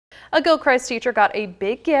A Gilchrist teacher got a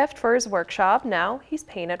big gift for his workshop. Now he's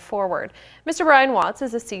paying it forward. Mr. Brian Watts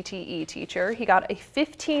is a CTE teacher. He got a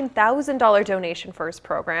 $15,000 donation for his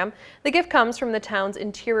program. The gift comes from the town's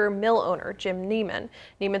interior mill owner, Jim Neiman.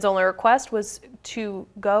 Neiman's only request was to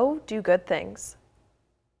go do good things.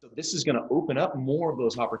 So this is going to open up more of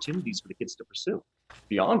those opportunities for the kids to pursue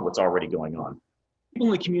beyond what's already going on. People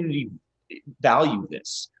in the community value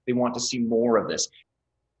this. They want to see more of this.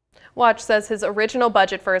 Watts says his original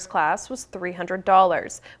budget for his class was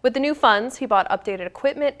 $300. With the new funds, he bought updated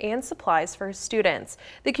equipment and supplies for his students.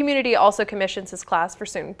 The community also commissions his class for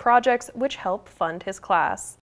certain projects which help fund his class.